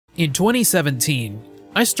In 2017,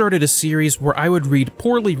 I started a series where I would read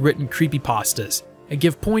poorly written creepypastas and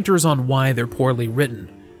give pointers on why they're poorly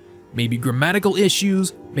written. Maybe grammatical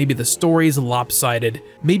issues, maybe the story is lopsided,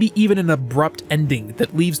 maybe even an abrupt ending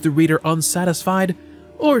that leaves the reader unsatisfied,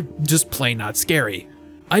 or just plain not scary.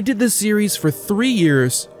 I did this series for 3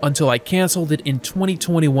 years until I canceled it in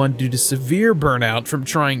 2021 due to severe burnout from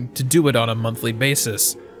trying to do it on a monthly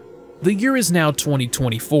basis. The year is now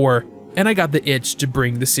 2024, and I got the itch to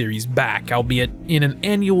bring the series back, albeit in an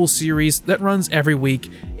annual series that runs every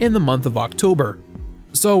week in the month of October.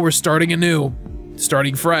 So we're starting anew,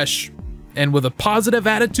 starting fresh, and with a positive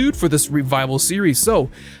attitude for this revival series. So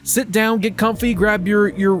sit down, get comfy, grab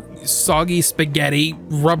your soggy spaghetti,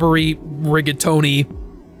 rubbery rigatoni,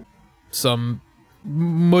 some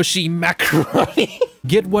mushy macaroni.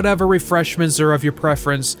 Get whatever refreshments are of your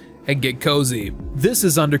preference and get cozy. This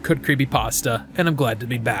is Undercooked Creepypasta, and I'm glad to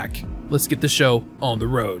be back. Let's get the show on the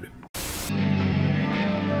road.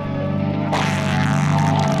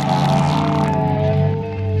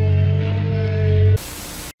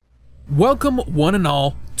 Welcome, one and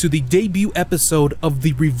all, to the debut episode of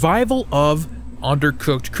the revival of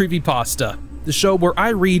Undercooked Creepypasta, the show where I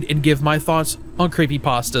read and give my thoughts on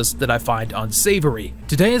creepypastas that I find unsavory.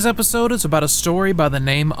 Today's episode is about a story by the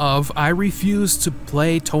name of I Refuse to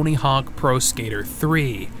Play Tony Hawk Pro Skater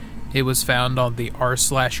 3. It was found on the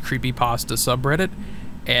r/creepypasta subreddit,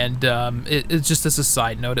 and it's just as a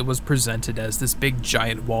side note, it was presented as this big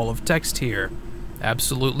giant wall of text here.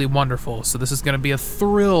 Absolutely wonderful, so this is going to be a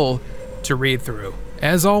thrill to read through.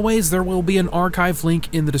 As always, there will be an archive link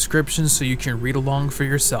in the description so you can read along for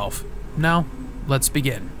yourself. Now, let's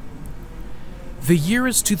begin. The year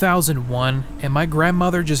is 2001, and my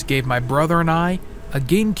grandmother just gave my brother and I a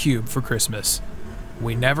GameCube for Christmas.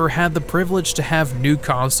 We never had the privilege to have new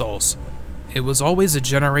consoles. It was always a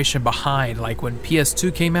generation behind, like when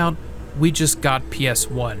PS2 came out, we just got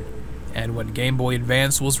PS1. And when Game Boy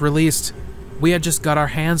Advance was released, we had just got our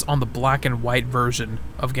hands on the black and white version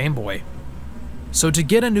of Game Boy. So to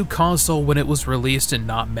get a new console when it was released and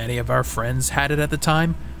not many of our friends had it at the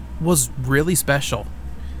time was really special.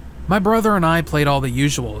 My brother and I played all the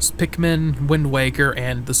usuals, Pikmin, Wind Waker,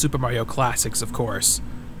 and the Super Mario Classics, of course.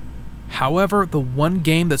 However, the one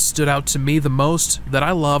game that stood out to me the most that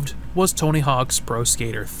I loved was Tony Hawk's Pro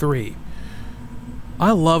Skater 3.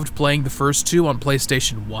 I loved playing the first two on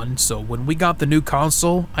PlayStation 1, so when we got the new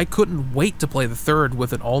console, I couldn't wait to play the third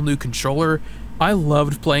with an all-new controller. I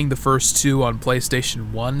loved playing the first two on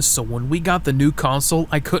PlayStation 1, so when we got the new console,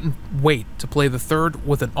 I couldn't wait to play the third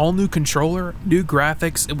with an all-new controller, new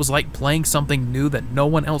graphics. It was like playing something new that no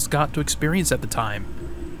one else got to experience at the time.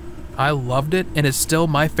 I loved it, and it's still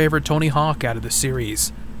my favorite Tony Hawk out of the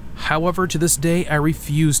series. However, to this day, I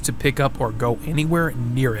refuse to pick up or go anywhere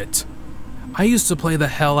near it. I used to play the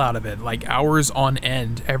hell out of it, like hours on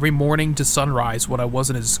end, every morning to sunrise when I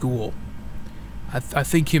wasn't in school. I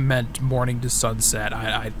think you meant morning to sunset.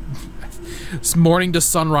 Morning to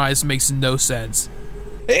sunrise makes no sense.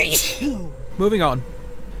 Moving on.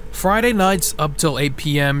 Friday nights up till 8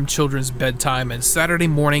 p.m. children's bedtime, and Saturday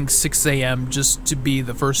morning 6 a.m. just to be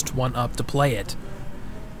the first one up to play it.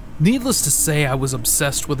 Needless to say, I was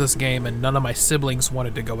obsessed with this game, and none of my siblings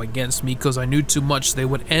wanted to go against me because I knew too much they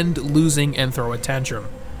would end losing and throw a tantrum.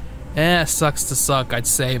 Sucks to suck, I'd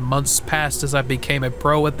say. Months passed as I became a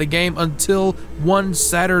pro at the game until one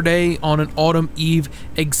Saturday on an autumn eve,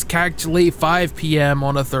 exactly 5 p.m.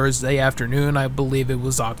 on a Thursday afternoon. I believe it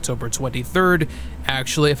was October 23rd.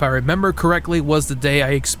 Actually, if I remember correctly, was the day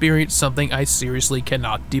I experienced something I seriously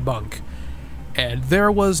cannot debunk. And there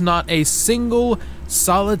was not a single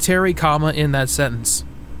solitary comma in that sentence.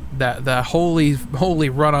 That holy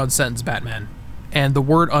run-on sentence, Batman. And the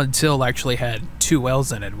word until actually had 2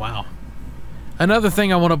 L's in it. Wow. Another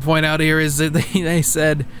thing I want to point out here is that they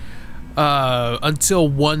said until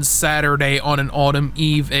one Saturday on an autumn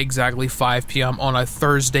eve, exactly 5 p.m. on a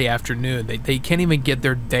Thursday afternoon. They can't even get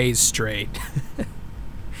their days straight.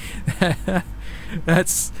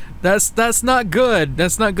 That's not good.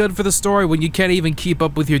 That's not good for the story when you can't even keep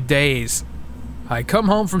up with your days. I come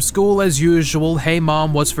home from school as usual. Hey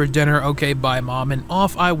mom, what's for dinner? Okay, bye mom. And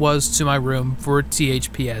off I was to my room for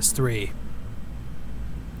THPS 3.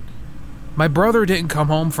 My brother didn't come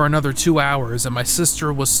home for another 2 hours, and my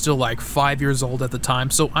sister was still like 5 years old at the time,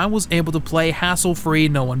 so I was able to play hassle-free,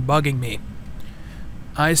 no one bugging me.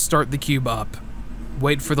 I start the cube up,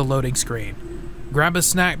 wait for the loading screen, grab a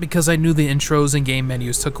snack because I knew the intros and game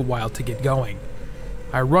menus took a while to get going.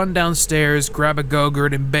 I run downstairs, grab a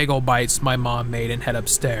Go-Gurt and bagel bites my mom made and head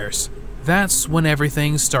upstairs. That's when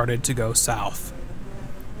everything started to go south.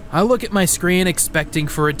 I look at my screen expecting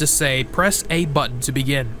for it to say, press A button to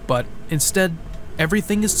begin, but instead,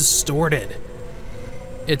 everything is distorted.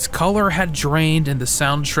 Its color had drained and the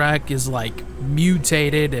soundtrack is like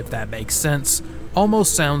mutated, if that makes sense.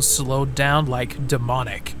 Almost sounds slowed down, like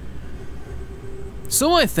demonic.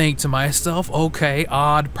 So I think to myself, okay,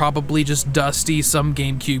 odd, probably just dusty. Some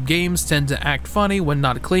GameCube games tend to act funny when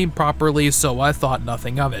not cleaned properly, so I thought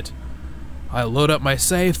nothing of it. I load up my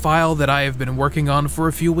save file that I have been working on for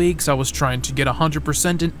a few weeks. I was trying to get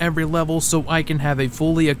 100% in every level so I can have a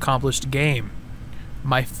fully accomplished game.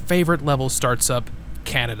 My favorite level starts up,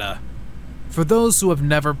 Canada. For those who have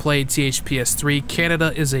never played THPS3,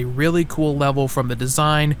 Canada is a really cool level from the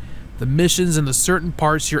design, the missions, and the certain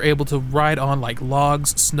parts you're able to ride on like logs,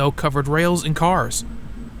 snow-covered rails, and cars.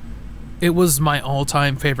 It was my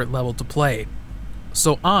all-time favorite level to play.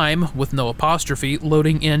 So I'm, with no apostrophe,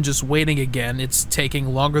 loading in, just waiting again. It's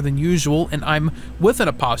taking longer than usual, and I'm with an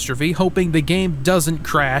apostrophe, hoping the game doesn't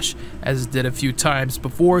crash, as it did a few times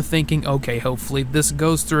before, thinking, okay, hopefully this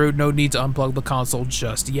goes through, no need to unplug the console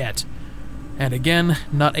just yet. And again,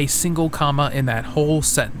 not a single comma in that whole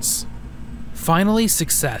sentence. Finally,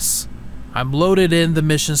 success. I'm loaded in, the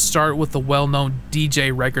missions start with the well-known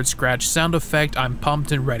DJ record scratch sound effect. I'm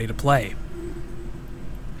pumped and ready to play.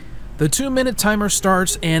 The 2-minute timer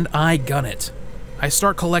starts and I gun it. I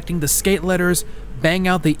start collecting the skate letters, bang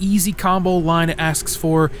out the easy combo line it asks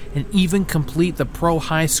for, and even complete the pro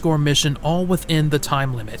high score mission all within the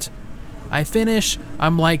time limit. I finish,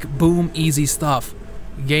 I'm like, boom, easy stuff.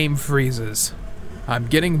 Game freezes. I'm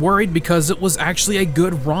getting worried because it was actually a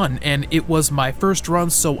good run, and it was my first run,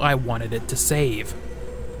 so I wanted it to save.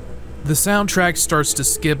 The soundtrack starts to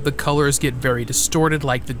skip, the colors get very distorted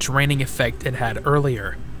like the draining effect it had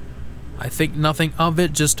earlier. I think nothing of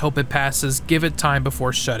it, just hope it passes, give it time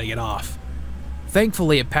before shutting it off.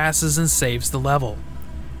 Thankfully it passes and saves the level.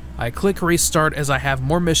 I click restart as I have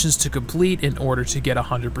more missions to complete in order to get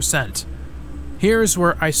 100%. Here's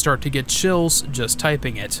where I start to get chills just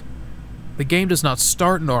typing it. The game does not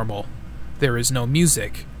start normal. There is no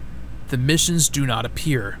music. The missions do not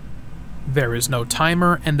appear. There is no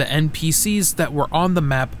timer, and the NPCs that were on the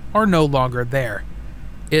map are no longer there.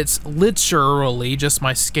 It's literally just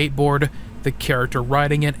my skateboard, the character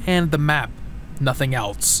riding it, and the map. Nothing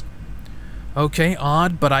else. Okay,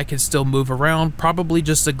 odd, but I can still move around. Probably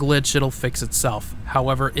just a glitch, it'll fix itself.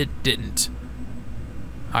 However, it didn't.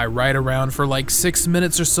 I ride around for like 6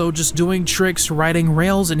 minutes or so just doing tricks, riding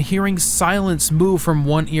rails, and hearing silence move from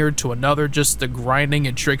one ear to another. Just the grinding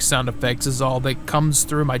and trick sound effects is all that comes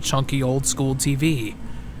through my chunky old school TV.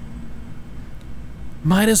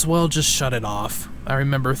 Might as well just shut it off. I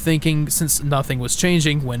remember thinking, since nothing was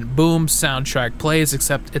changing, when boom, soundtrack plays,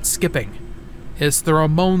 except it's skipping. It's the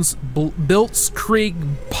Ramones' Blitzkrieg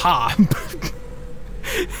Pop.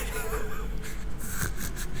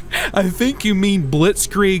 I think you mean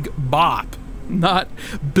Blitzkrieg Bop, not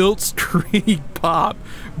Blitzkrieg Pop.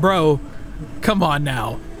 Bro, come on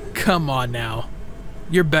now. Come on now.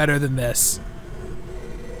 You're better than this.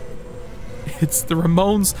 It's the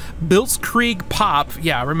Ramones' Blitzkrieg Pop.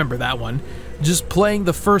 Yeah, I remember that one. Just playing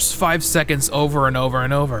the first 5 seconds over and over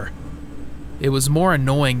and over. It was more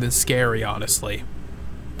annoying than scary, honestly.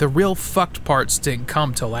 The real fucked parts didn't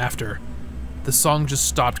come till after. The song just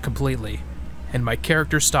stopped completely, and my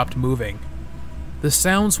character stopped moving. The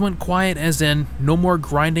sounds went quiet, as in no more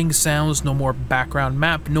grinding sounds, no more background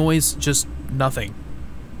map noise, just nothing.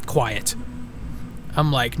 Quiet.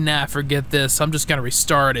 I'm like, nah, forget this, I'm just gonna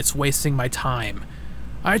restart, it's wasting my time.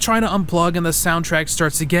 I try to unplug and the soundtrack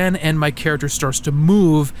starts again and my character starts to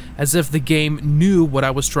move as if the game knew what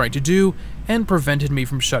I was trying to do and prevented me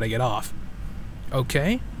from shutting it off.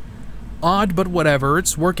 Okay. Odd, but whatever,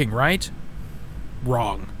 it's working, right?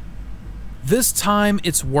 Wrong. This time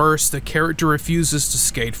it's worse, the character refuses to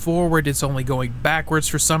skate forward, it's only going backwards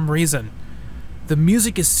for some reason. The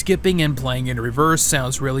music is skipping and playing in reverse,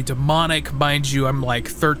 sounds really demonic. Mind you, I'm like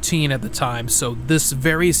 13 at the time, so this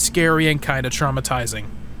very scary and kind of traumatizing.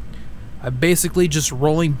 I'm basically just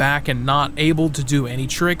rolling back and not able to do any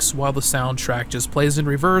tricks while the soundtrack just plays in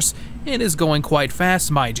reverse and is going quite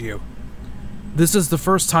fast, mind you. This is the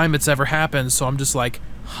first time it's ever happened, so I'm just like,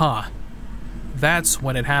 huh. That's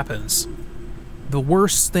when it happens. The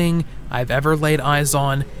worst thing I've ever laid eyes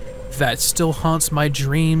on that still haunts my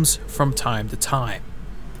dreams from time to time.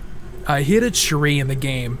 I hit a tree in the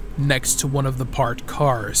game next to one of the parked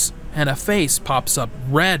cars, and a face pops up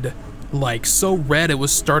red, like so red it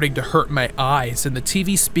was starting to hurt my eyes, and the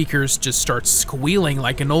TV speakers just start squealing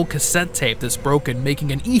like an old cassette tape that's broken,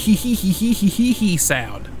 making an ee-hee-hee-hee-hee-hee-hee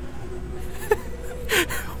sound.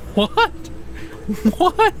 What?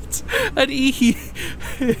 What? An E.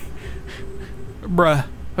 Bruh.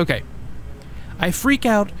 Okay. I freak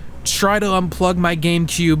out, try to unplug my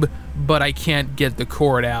GameCube, but I can't get the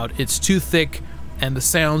cord out. It's too thick, and the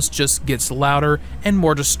sounds just gets louder and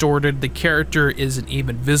more distorted. The character isn't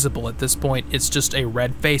even visible at this point. It's just a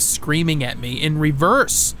red face screaming at me in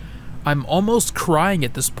reverse. I'm almost crying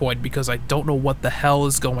at this point because I don't know what the hell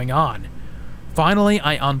is going on. Finally,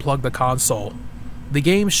 I unplug the console. The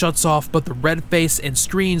game shuts off, but the red face and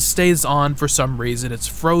screen stays on for some reason. It's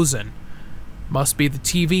frozen. Must be the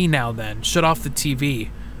TV now then. Shut off the TV.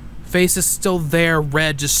 Face is still there,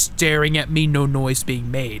 red, just staring at me, no noise being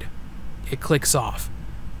made. It clicks off.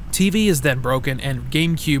 TV is then broken and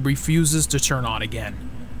GameCube refuses to turn on again.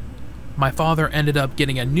 My father ended up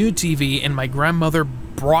getting a new TV and my grandmother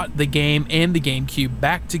brought the game and the GameCube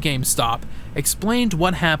back to GameStop, explained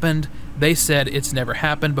what happened. They said it's never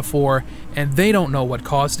happened before and they don't know what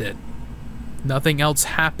caused it. Nothing else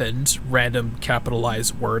happened, random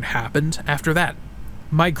capitalized word happened, after that.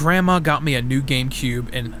 My grandma got me a new GameCube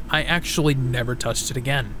and I actually never touched it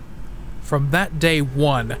again. From that day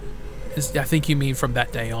one, I think you mean from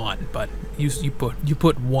that day on, but you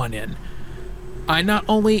put one in. I not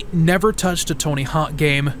only never touched a Tony Hawk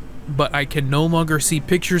game, but I can no longer see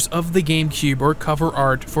pictures of the GameCube or cover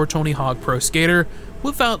art for Tony Hawk Pro Skater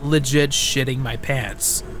without legit shitting my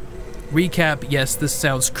pants. Recap, yes, this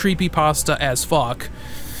sounds creepypasta as fuck.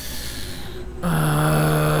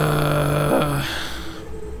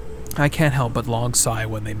 I can't help but long sigh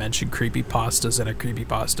when they mention creepypastas in a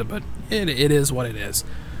creepypasta, but it is what it is.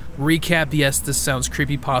 Recap, yes, this sounds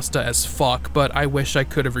creepypasta as fuck, but I wish I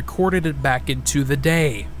could have recorded it back into the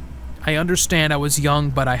day. I understand I was young,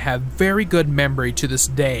 but I have very good memory to this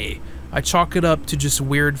day. I chalk it up to just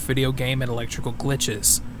weird video game and electrical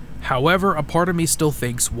glitches. However, a part of me still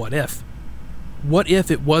thinks, what if? What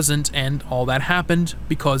if it wasn't and all that happened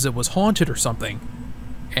because it was haunted or something?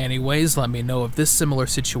 Anyways, let me know if this similar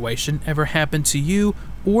situation ever happened to you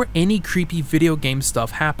or any creepy video game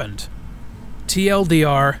stuff happened.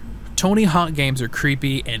 TLDR, Tony Hawk games are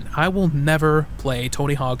creepy and I will never play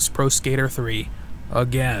Tony Hawk's Pro Skater 3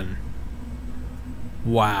 again.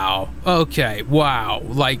 Wow. Okay, wow.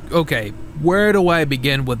 Like, okay, where do I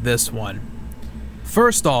begin with this one?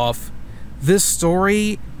 First off, this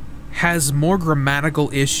story has more grammatical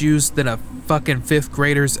issues than a fucking 5th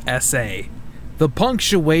grader's essay. The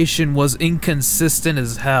punctuation was inconsistent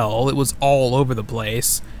as hell. It was all over the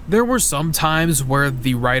place. There were some times where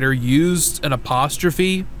the writer used an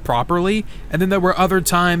apostrophe properly, and then there were other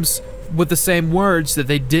times with the same words that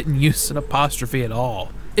they didn't use an apostrophe at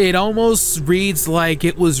all. It almost reads like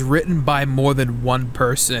it was written by more than one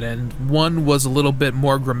person, and one was a little bit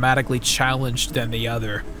more grammatically challenged than the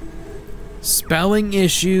other. Spelling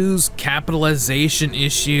issues, capitalization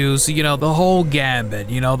issues, you know, the whole gambit,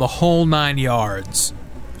 you know, the whole 9 yards.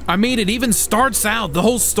 I mean, it even starts out, the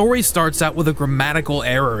whole story starts out with a grammatical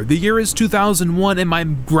error. The year is 2001 and my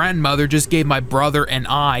grandmother just gave my brother and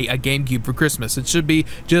I a GameCube for Christmas. It should be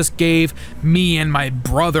just gave me and my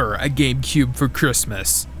brother a GameCube for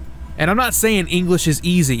Christmas. And I'm not saying English is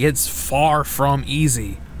easy, it's far from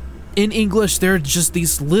easy. In English, there are just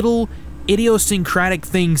these little idiosyncratic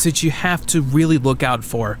things that you have to really look out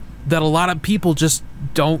for that a lot of people just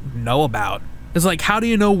don't know about. It's like, how do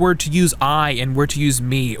you know where to use I and where to use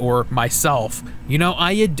me or myself? You know,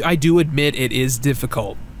 I do admit it is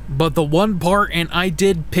difficult. But the one part, and I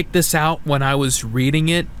did pick this out when I was reading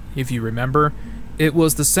it, if you remember, it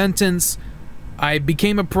was the sentence, I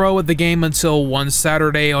became a pro at the game until one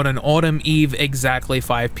Saturday on an autumn eve, exactly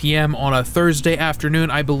 5 p.m. on a Thursday afternoon.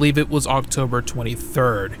 I believe it was October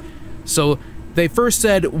 23rd. So they first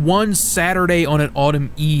said one Saturday on an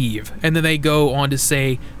autumn eve, and then they go on to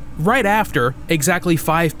say, right after, exactly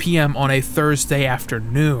 5 p.m. on a Thursday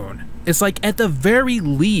afternoon. It's like, at the very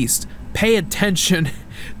least, pay attention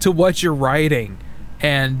to what you're writing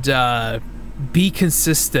and be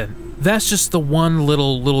consistent. That's just the one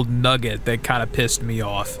little nugget that kind of pissed me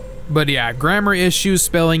off. But yeah, grammar issues,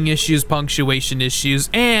 spelling issues, punctuation issues,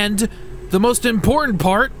 and the most important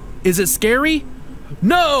part, is it scary?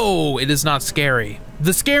 No, it is not scary.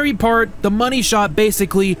 The scary part, the money shot,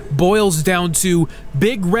 basically boils down to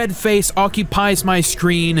big red face occupies my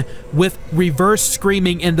screen with reverse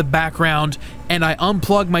screaming in the background, and I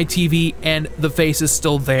unplug my TV and the face is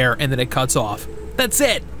still there and then it cuts off. That's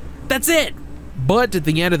it. That's it. But at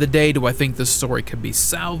the end of the day, do I think this story could be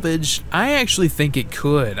salvaged? I actually think it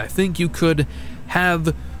could. I think you could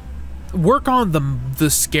work on the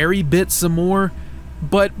scary bit some more,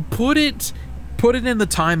 but put it in the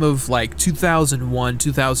time of like 2001,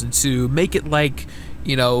 2002, make it like,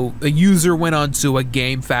 you know, a user went onto a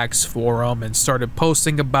GameFAQs forum and started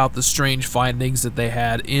posting about the strange findings that they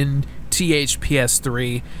had in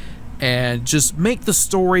THPS3 and just make the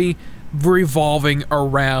story revolving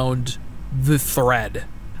around the thread.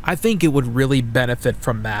 I think it would really benefit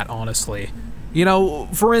from that, honestly. You know,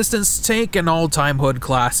 for instance, take an all-time hood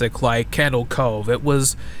classic like Candle Cove.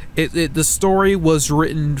 The story was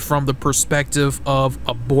written from the perspective of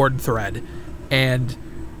a board thread, and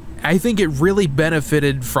I think it really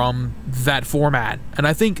benefited from that format. And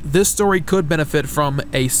I think this story could benefit from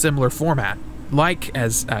a similar format, like,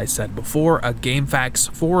 as I said before, a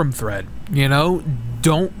GameFAQs forum thread. You know,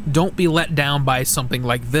 don't be let down by something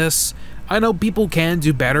like this. I know people can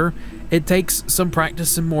do better. It takes some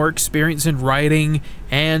practice and more experience in writing,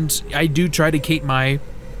 and I do try to keep my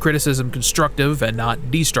criticism constructive and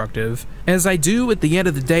not destructive, as I do at the end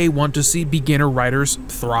of the day want to see beginner writers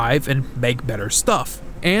thrive and make better stuff.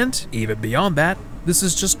 And even beyond that, this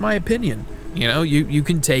is just my opinion. You know, you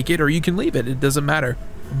can take it or you can leave it, it doesn't matter.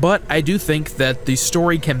 But I do think that the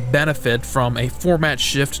story can benefit from a format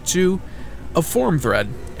shift to a forum thread,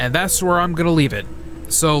 and that's where I'm gonna leave it.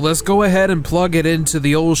 So let's go ahead and plug it into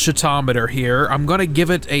the old shitometer here. I'm gonna give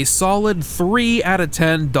it a solid 3 out of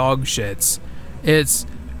 10 dog shits. It's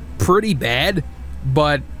pretty bad,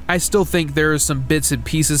 but I still think there are some bits and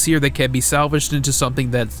pieces here that can be salvaged into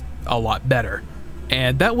something that's a lot better.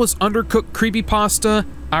 And that was Undercooked Creepypasta.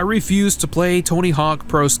 I refuse to play Tony Hawk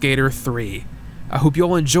Pro Skater 3. I hope you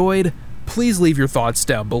all enjoyed. Please leave your thoughts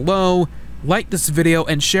down below, like this video,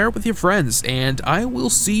 and share it with your friends, and I will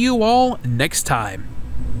see you all next time.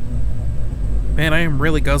 Man, I am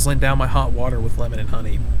really guzzling down my hot water with lemon and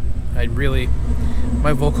honey.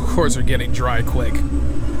 My vocal cords are getting dry quick.